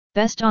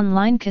Best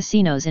Online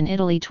Casinos in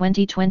Italy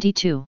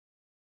 2022.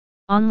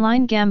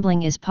 Online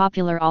gambling is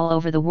popular all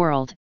over the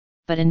world,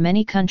 but in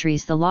many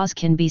countries the laws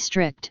can be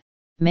strict,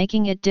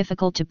 making it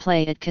difficult to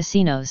play at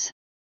casinos.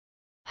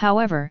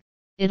 However,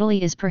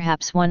 Italy is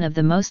perhaps one of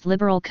the most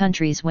liberal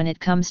countries when it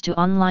comes to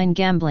online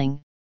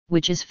gambling,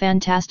 which is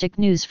fantastic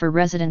news for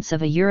residents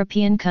of a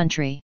European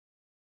country.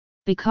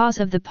 Because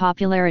of the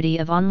popularity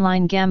of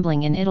online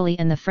gambling in Italy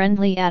and the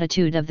friendly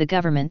attitude of the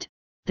government,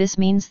 this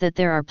means that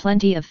there are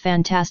plenty of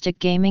fantastic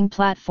gaming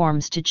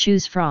platforms to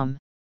choose from.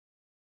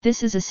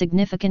 This is a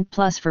significant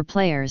plus for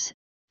players,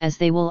 as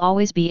they will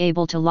always be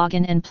able to log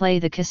in and play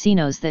the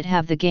casinos that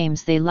have the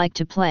games they like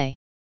to play.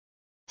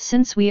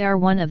 Since we are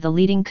one of the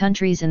leading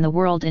countries in the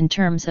world in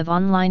terms of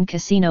online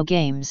casino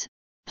games,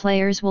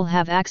 players will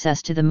have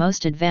access to the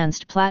most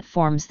advanced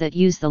platforms that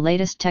use the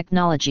latest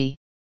technology.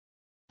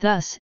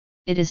 Thus,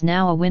 it is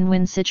now a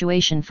win-win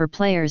situation for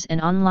players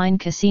and online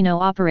casino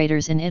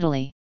operators in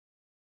Italy.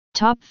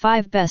 Top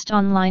 5 Best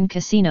Online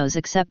Casinos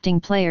Accepting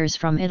Players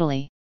from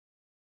Italy.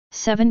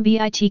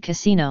 7bit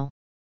Casino,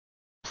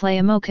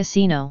 Playamo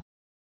Casino,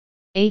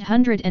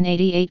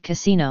 888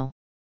 Casino,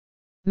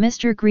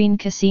 Mr. Green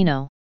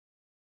Casino,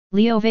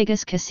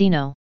 LeoVegas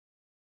Casino.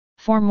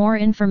 For more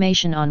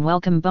information on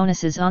welcome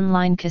bonuses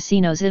online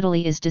casinos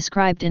Italy is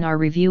described in our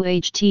review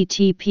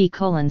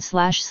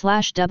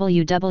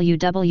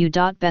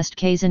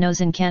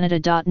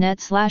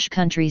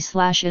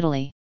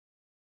http://www.bestcasinosInCanada.net/country/Italy.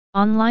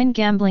 Online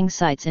gambling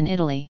sites in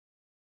Italy.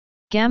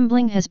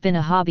 Gambling has been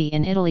a hobby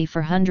in Italy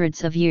for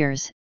hundreds of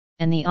years,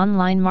 and the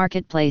online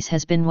marketplace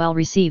has been well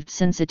received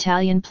since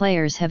Italian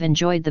players have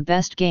enjoyed the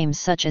best games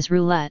such as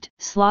roulette,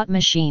 slot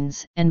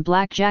machines, and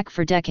blackjack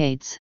for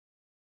decades.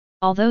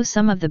 Although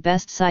some of the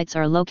best sites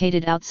are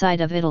located outside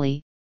of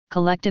Italy,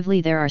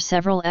 collectively there are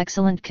several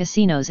excellent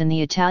casinos in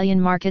the Italian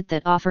market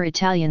that offer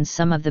Italians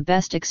some of the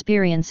best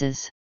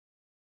experiences.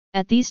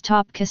 At these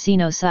top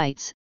casino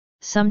sites,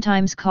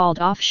 sometimes called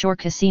offshore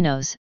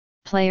casinos,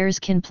 players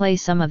can play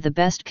some of the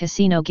best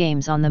casino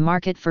games on the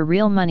market for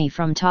real money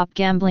from top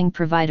gambling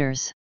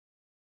providers.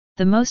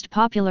 The most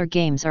popular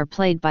games are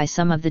played by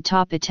some of the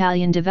top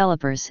Italian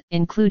developers,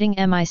 including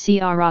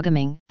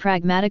Microgaming,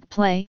 Pragmatic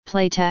Play,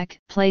 Playtech,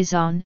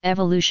 Playzone,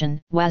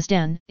 Evolution,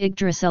 Wazdan,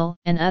 Yggdrasil,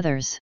 and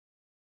others.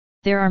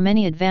 There are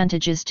many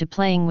advantages to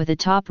playing with a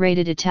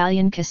top-rated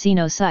Italian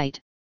casino site,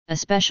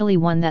 especially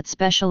one that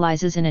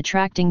specializes in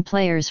attracting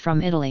players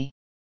from Italy.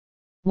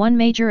 One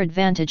major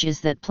advantage is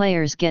that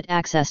players get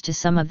access to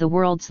some of the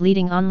world's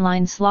leading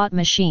online slot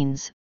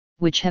machines,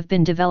 which have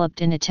been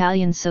developed in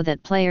Italian so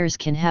that players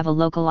can have a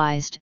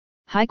localized,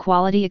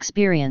 high-quality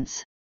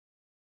experience.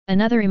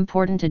 Another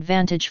important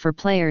advantage for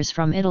players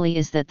from Italy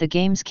is that the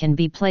games can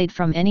be played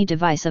from any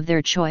device of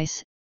their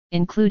choice,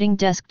 including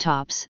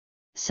desktops,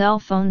 cell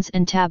phones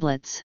and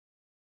tablets.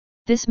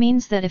 This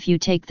means that if you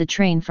take the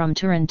train from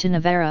Turin to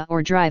Novara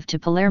or drive to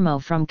Palermo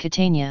from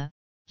Catania,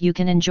 you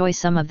can enjoy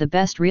some of the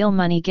best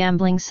real-money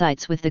gambling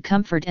sites with the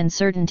comfort and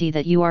certainty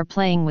that you are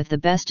playing with the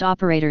best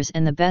operators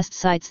and the best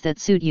sites that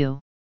suit you.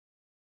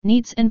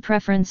 Needs and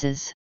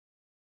preferences.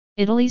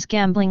 Italy's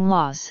gambling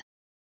laws.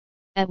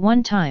 At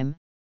one time,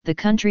 the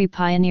country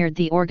pioneered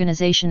the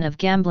organization of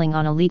gambling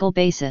on a legal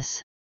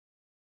basis.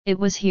 It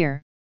was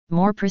here,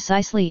 more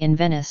precisely in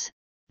Venice,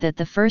 that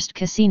the first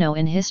casino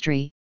in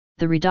history,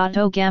 the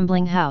Ridotto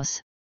Gambling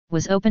House,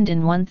 was opened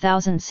in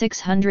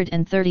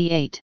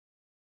 1638.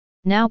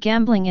 Now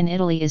gambling in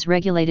Italy is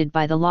regulated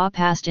by the law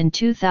passed in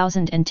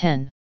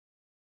 2010.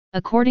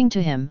 According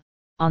to him,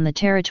 on the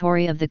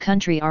territory of the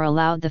country are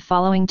allowed the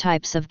following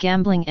types of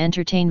gambling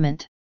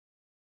entertainment: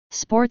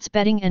 sports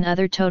betting and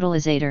other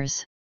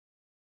totalizators,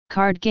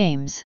 card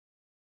games,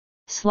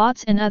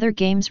 slots and other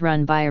games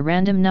run by a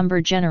random number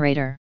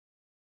generator,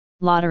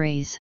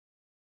 lotteries,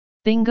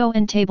 bingo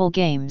and table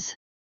games.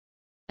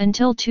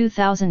 Until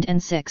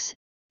 2006,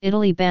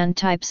 Italy banned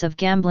types of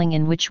gambling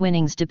in which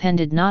winnings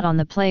depended not on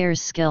the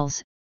player's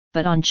skills,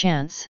 but on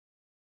chance.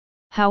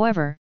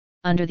 However,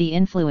 under the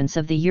influence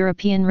of the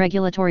European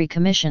Regulatory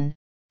Commission,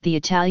 the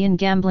Italian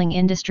gambling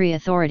industry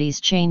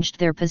authorities changed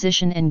their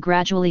position and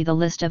gradually the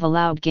list of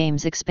allowed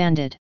games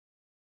expanded.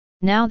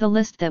 Now the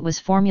list that was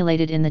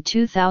formulated in the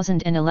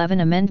 2011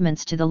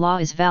 amendments to the law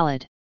is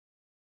valid.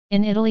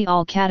 In Italy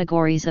all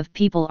categories of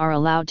people are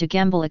allowed to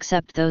gamble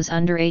except those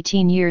under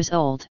 18 years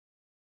old.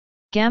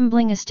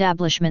 Gambling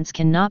establishments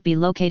cannot be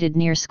located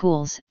near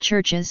schools,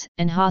 churches,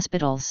 and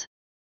hospitals.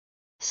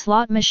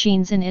 Slot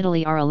machines in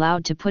Italy are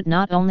allowed to put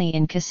not only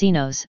in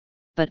casinos,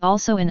 but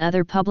also in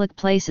other public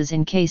places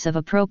in case of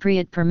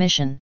appropriate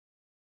permission.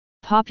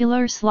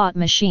 Popular slot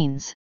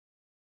machines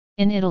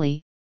in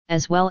Italy,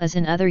 as well as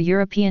in other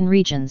European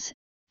regions,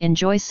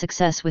 enjoys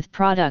success with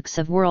products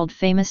of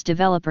world-famous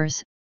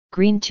developers,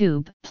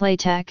 GreenTube,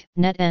 Playtech,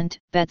 NetEnt,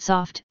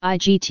 Betsoft,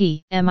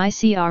 IGT,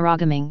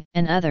 Microgaming,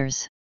 and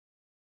others.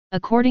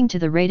 According to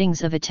the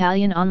ratings of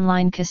Italian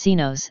online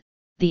casinos,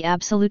 the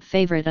absolute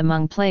favorite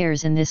among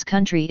players in this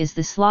country is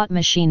the slot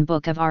machine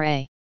Book of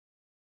Ra.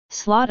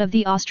 Slot of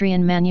the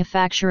Austrian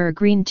manufacturer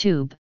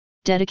GreenTube,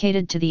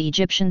 dedicated to the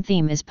Egyptian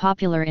theme, is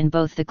popular in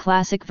both the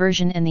classic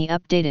version and the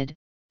updated,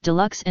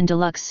 Deluxe and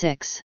Deluxe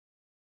 6.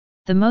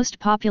 The most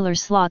popular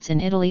slots in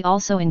Italy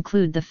also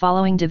include the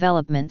following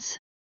developments: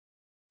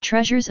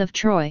 Treasures of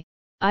Troy,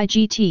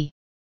 IGT.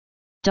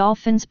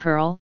 Dolphin's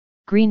Pearl,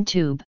 Green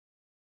Tube.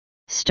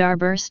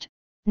 Starburst,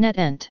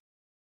 NetEnt.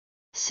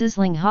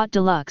 Sizzling Hot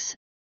Deluxe,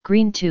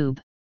 Green Tube.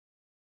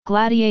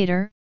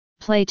 Gladiator,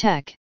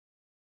 Playtech.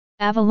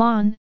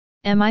 Avalon,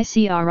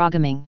 MICR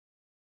Gaming.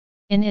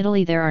 In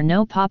Italy there are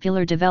no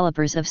popular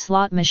developers of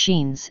slot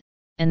machines,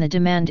 and the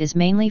demand is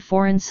mainly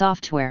foreign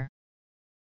software.